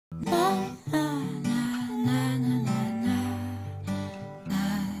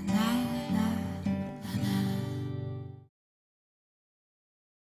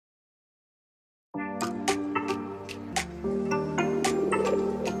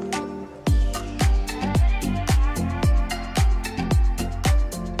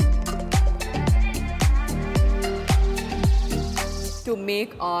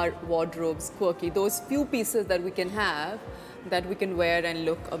make our wardrobes quirky. Those few pieces that we can have, that we can wear and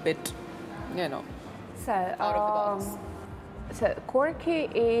look a bit, you know, so, out of the box. So quirky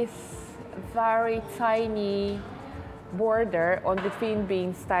is very tiny border on between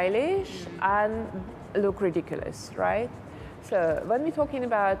being stylish and look ridiculous, right? So when we're talking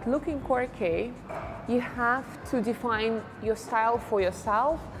about looking quirky, you have to define your style for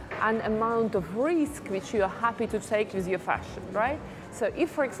yourself and amount of risk which you are happy to take with your fashion, right? So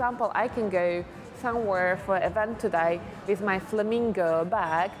if, for example, I can go somewhere for an event today with my flamingo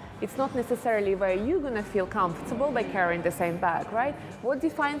bag, it's not necessarily where you're gonna feel comfortable by carrying the same bag, right? What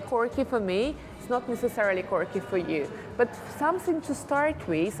defines quirky for me is not necessarily quirky for you. But something to start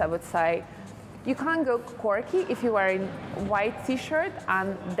with, I would say, you can't go quirky if you're wearing white t-shirt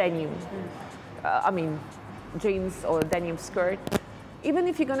and denim. I mean, jeans or denim skirt. Even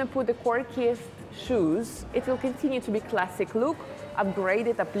if you're gonna put the quirkiest shoes, it will continue to be classic look,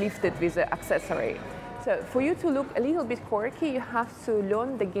 upgraded, uplifted with the accessory. So for you to look a little bit quirky, you have to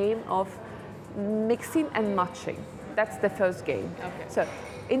learn the game of mixing and matching. That's the first game. Okay. So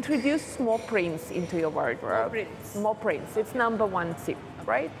introduce small prints into your wardrobe. More prints. More prints. It's number one tip,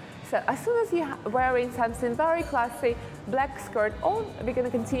 right? So as soon as you're wearing something very classy, black skirt, or we're going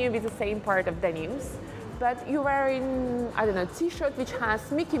to continue with the same part of denims, but you're wearing, I don't know, t-shirt which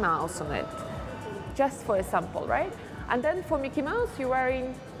has Mickey Mouse on it, just for example, right? And then for Mickey Mouse, you're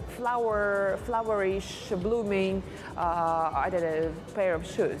wearing flowerish, blooming, I don't know, pair of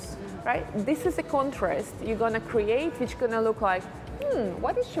shoes, right? This is a contrast you're gonna create, which gonna look like,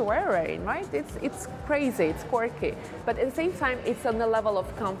 what is she wearing, right? It's crazy, it's quirky, but at the same time, it's on the level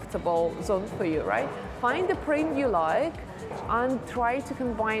of comfortable zone for you, right? Find the print you like and try to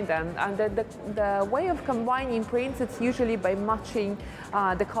combine them. And the way of combining prints, it's usually by matching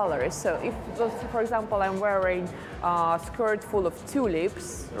the colors. So if, for example, I'm wearing a skirt full of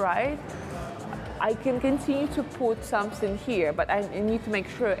tulips, right? I can continue to put something here, but I need to make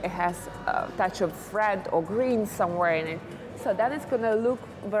sure it has a touch of red or green somewhere in it. So then it's gonna look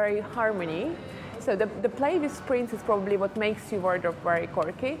very harmony. So the play with prints is probably what makes your wardrobe very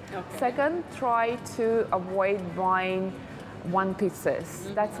quirky. Okay. Second, try to avoid buying one pieces.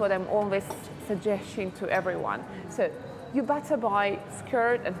 That's what I'm always suggesting to everyone. So you better buy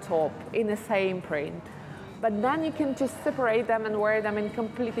skirt and top in the same print. But then you can just separate them and wear them in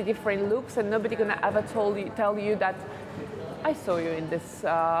completely different looks, and nobody gonna ever tell you that I saw you in this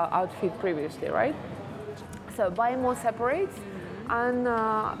outfit previously, right? So buy more separates, and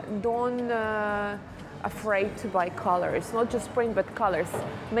don't afraid to buy colors, not just print but colors.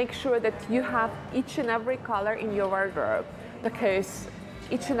 Make sure that you have each and every color in your wardrobe, because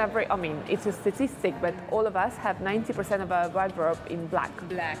each and every, I mean, it's a statistic, but all of us have 90% of our wardrobe in black.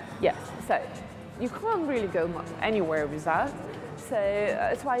 Black. Yes, so you can't really go anywhere with that. So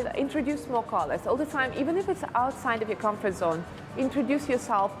that's why introduce more colors all the time, even if it's outside of your comfort zone. Introduce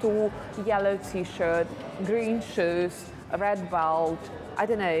yourself to yellow t-shirt, green shoes, a red belt, I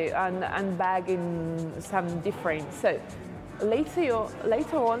don't know, and bag in some different. So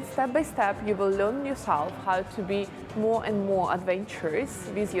later on, step by step, you will learn yourself how to be more and more adventurous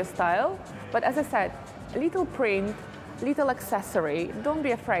with your style. But as I said, little print, little accessory, don't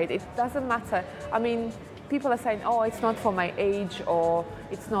be afraid, it doesn't matter. I mean, people are saying, oh, it's not for my age, or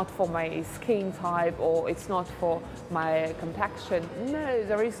it's not for my skin type, or it's not for my complexion. No,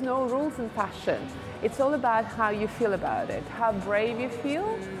 there is no rules in fashion. It's all about how you feel about it, how brave you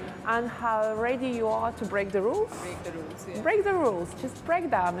feel, and how ready you are to break the rules. Break the rules, yeah. Break the rules, just break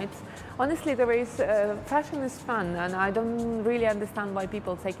them. It's honestly, fashion is fun, and I don't really understand why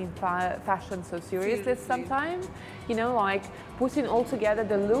people taking fashion so seriously sometimes. You know, like putting all together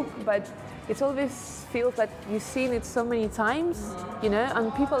the look, but it always feels like you've seen it so many times, you know,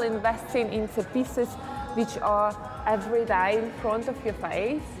 and people investing into pieces which are every day in front of your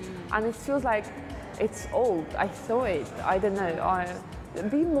face, and it feels like it's old. I saw it. I don't know.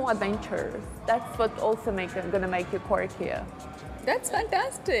 Be more adventurous. That's what also gonna make you quirkier. That's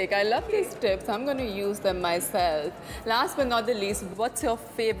fantastic. I love these tips. I'm going to use them myself. Last but not the least, what's your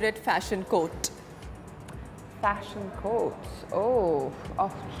favorite fashion quote? Fashion quote? Oh,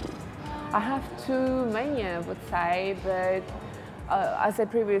 I have too many, I would say, but as I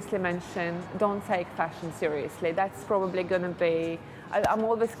previously mentioned, don't take fashion seriously. That's probably going to be, I'm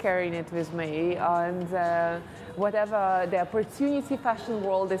always carrying it with me, and whatever the opportunity fashion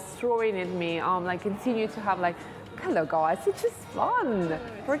world is throwing at me, like continue to have like hello guys, it's just fun.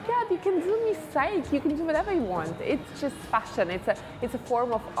 Forget, you can do mistake, you can do whatever you want. It's just fashion. It's a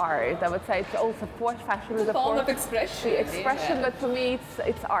form of art. I would say it's also fashion is a form of expression. Expression, but for me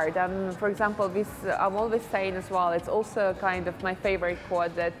it's art. And for example, this I'm always saying as well. It's also kind of my favorite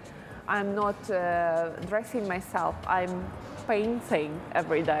quote that I'm not dressing myself. I'm painting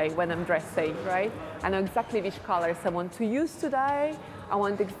every day when I'm dressing, right? I know exactly which colors I want to use today. I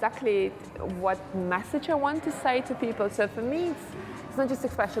want exactly what message I want to say to people. So for me, it's not just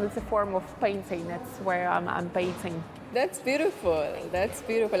expression, it's a form of painting. That's where I'm painting. That's beautiful. That's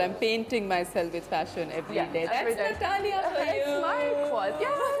beautiful. I'm painting myself with fashion every day. Every That's day. Natalia for you. That's my quote.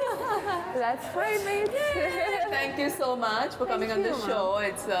 Yeah. Let's frame it. Thank you so much for coming on the show.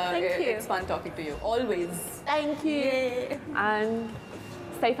 It's fun talking to you. Always. Thank you. Yay. And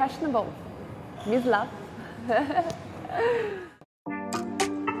stay fashionable. With love.